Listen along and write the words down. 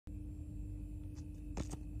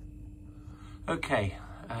Okay,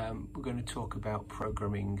 we're going to talk about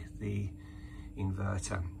programming the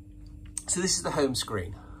inverter. So this is the home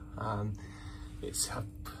screen. I'll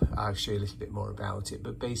show you a little bit more about it,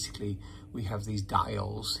 but basically we have these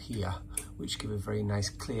dials here which give a very nice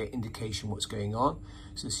clear indication what's going on.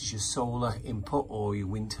 So this is your solar input or your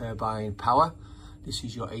wind turbine power. This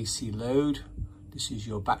is your AC load. This is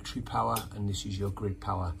your battery power, and this is your grid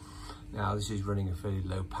power. Now this is running a very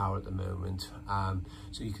low power at the moment,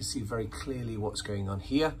 so you can see very clearly what's going on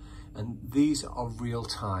here, and these are real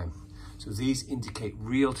time. So these indicate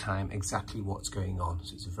real time exactly what's going on,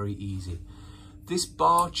 so it's very easy. This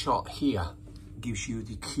bar chart here gives you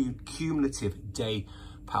the cumulative day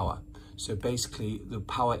power. So basically the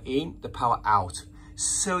power in, the power out.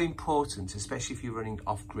 So important, especially if you're running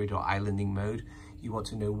off-grid or islanding mode. You want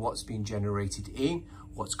to know what's been generated in,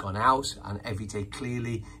 what's gone out, and every day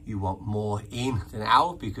clearly you want more in than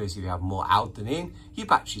out, because if you have more out than in, your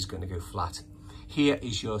battery's going to go flat. Here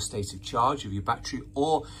is your state of charge of your battery,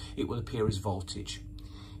 or it will appear as voltage.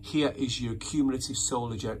 Here is your cumulative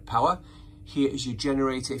solar power. Here is your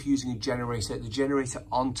generator. If you're using a generator, the generator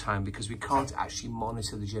on time, because we can't actually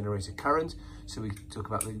monitor the generator current, so we talk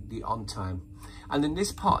about the on time. And then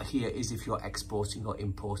this part here is if you're exporting or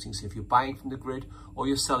importing. So if you're buying from the grid or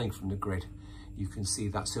you're selling from the grid, you can see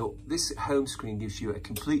that. So this home screen gives you a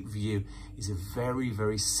complete view. It's a very,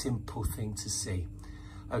 very simple thing to see.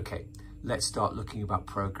 Okay, let's start looking about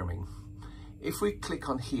programming. If we click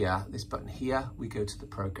on here, this button here, we go to the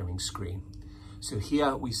programming screen. So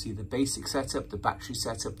here we see the basic setup, the battery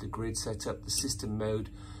setup, the grid setup, the system mode,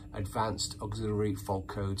 advanced auxiliary fault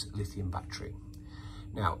codes, lithium battery.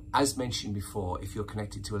 Now, as mentioned before, if you're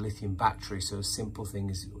connected to a lithium battery, so a simple thing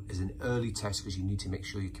is an early test, because you need to make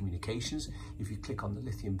sure your communications. If you click on the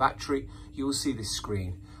lithium battery, you will see this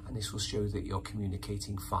screen, and this will show that you're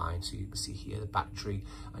communicating fine. So you can see here the battery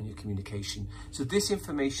and your communication. So this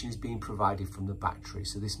information is being provided from the battery.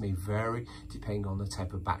 So this may vary depending on the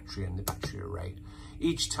type of battery and the battery array.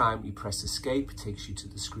 Each time you press escape, it takes you to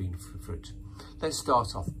the screen for it. Let's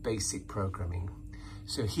start off basic programming.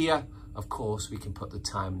 So here, of course, we can put the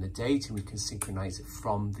time and the date, and we can synchronize it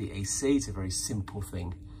from the AC. It's a very simple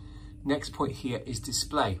thing. Next point here is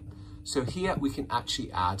display. So here we can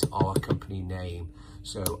actually add our company name.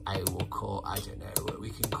 So I will call, I don't know, we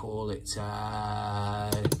can call it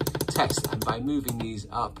test. And by moving these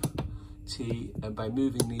up,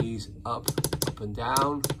 up and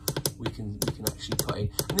down, we can actually put in.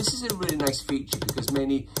 And this is a really nice feature, because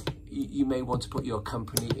you may want to put your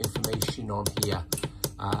company information on here.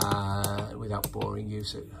 Without boring you,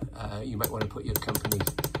 so you might want to put your company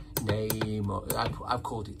name, or I've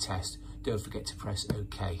called it test. Don't forget to press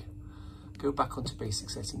OK. Go back onto basic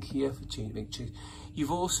setting here for make change.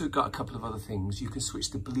 You've also got a couple of other things. You can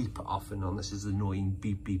switch the bleep off and on. This is annoying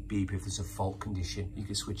beep beep beep. If there's a fault condition, you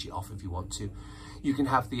can switch it off if you want to. You can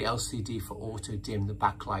have the LCD for auto dim, the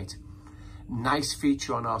backlight. Nice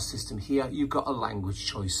feature on our system here. You've got a language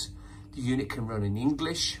choice. The unit can run in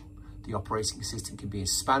English. The operating system can be in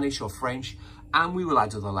Spanish or French, and we will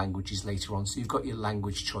add other languages later on. So you've got your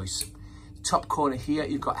language choice. Top corner here,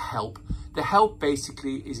 you've got help. The help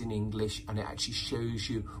basically is in English, and it actually shows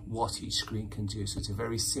you what each screen can do. So it's a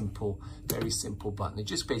very simple button. It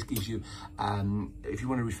just basically gives you, if you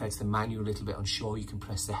want to refer to the manual a little bit unsure, you can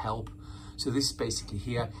press the help. So this is basically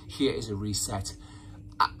here. Here is a reset.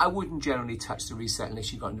 I wouldn't generally touch the reset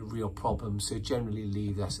unless you've got any real problems, so generally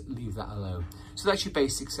leave that alone. So that's your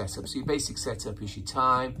basic setup. So your basic setup is your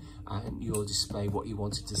time and your display, what you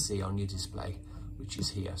wanted to see on your display, which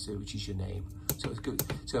is here, so which is your name. So it's good.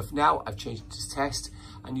 So if now I've changed it to test,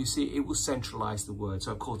 and you see it will centralize the word.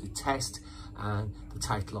 So I've called it test, and the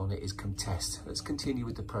title on it is Come Test. Let's continue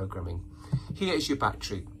with the programming. Here is your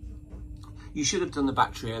battery. You should have done the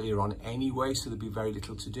battery earlier on anyway, so there'll be very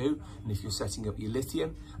little to do. And if you're setting up your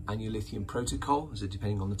lithium and your lithium protocol, so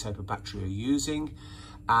depending on the type of battery you're using,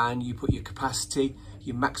 and you put your capacity,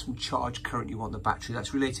 your maximum charge current you want the battery,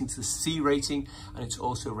 that's relating to the C rating, and it's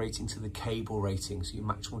also rating to the cable rating. So your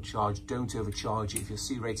maximum charge, don't overcharge it if your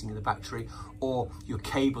C rating in the battery or your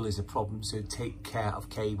cable is a problem, so take care of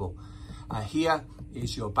cable. Here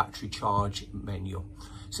is your battery charge menu.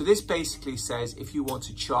 So this basically says if you want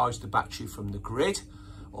to charge the battery from the grid,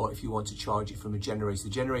 or if you want to charge it from a generator. The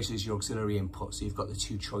generator is your auxiliary input, so you've got the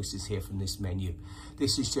two choices here from this menu.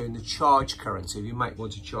 This is showing the charge current, so you might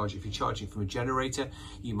want to charge, if you're charging from a generator,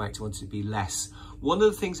 you might want it to be less. One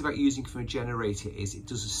of the things about using from a generator is it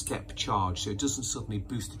does a step charge, so it doesn't suddenly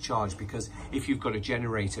boost the charge, because if you've got a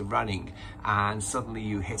generator running and suddenly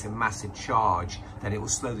you hit a massive charge, then it will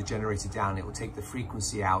slow the generator down, it will take the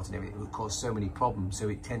frequency out and everything. It will cause so many problems, so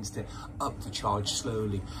it tends to up the charge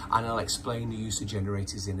slowly, and I'll explain the use of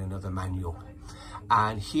generators in another manual.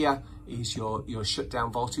 And here is your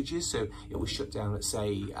shutdown voltages, so it will shut down at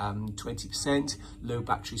say 20%, low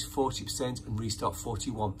batteries 40%, and restart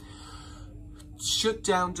 41.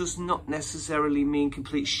 Shutdown does not necessarily mean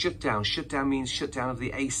complete shutdown. Shutdown means shutdown of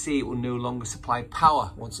the AC. It will no longer supply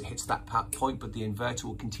power once it hits that point, but the inverter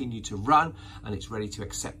will continue to run and it's ready to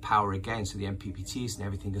accept power again. So the MPPTs and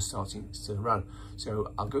everything are starting to run.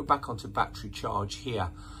 So I'll go back onto battery charge here,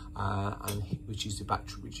 which is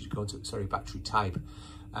battery type.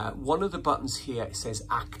 One of the buttons here, it says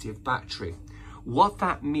active battery. What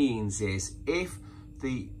that means is if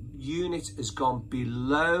the unit has gone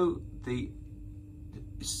below the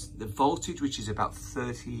voltage, which is about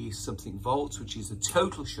 30 something volts, which is the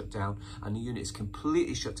total shutdown, and the unit is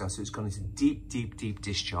completely shut down, so it's gone into deep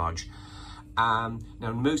discharge. Now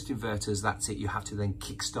in most inverters, that's it. You have to then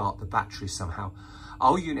kickstart the battery somehow.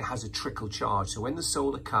 Our unit has a trickle charge, so when the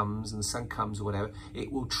solar comes and the sun comes or whatever,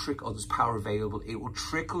 it will trickle, or there's power available, it will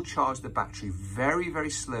trickle charge the battery very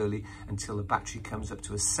slowly until the battery comes up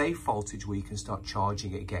to a safe voltage where you can start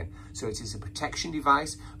charging it again. So it is a protection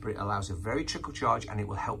device, but it allows a very trickle charge and it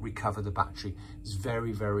will help recover the battery. It's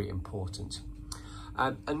very important.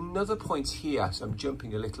 Another point here, so I'm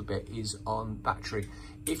jumping a little bit, is on battery.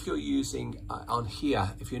 If you're using on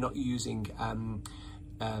here, if you're not using a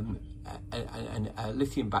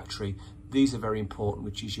lithium battery, these are very important,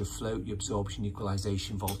 which is your float, your absorption,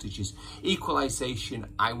 equalization voltages. Equalization,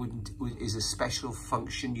 is a special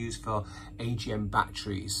function used for AGM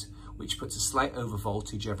batteries, which puts a slight over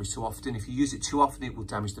voltage every so often. If you use it too often, it will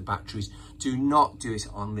damage the batteries. Do not do it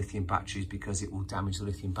on lithium batteries because it will damage the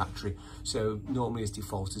lithium battery. So normally as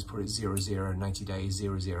default is put it 0, 90 days,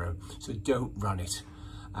 0. So don't run it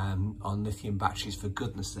on lithium batteries, for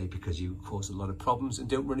goodness sake, because you cause a lot of problems, and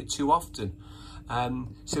don't run it too often.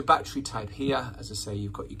 So battery type here, as I say,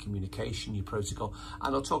 you've got your communication, your protocol,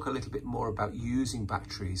 and I'll talk a little bit more about using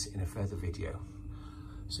batteries in a further video.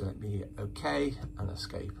 So let me OK and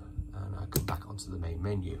escape, and I'll come back onto the main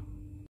menu.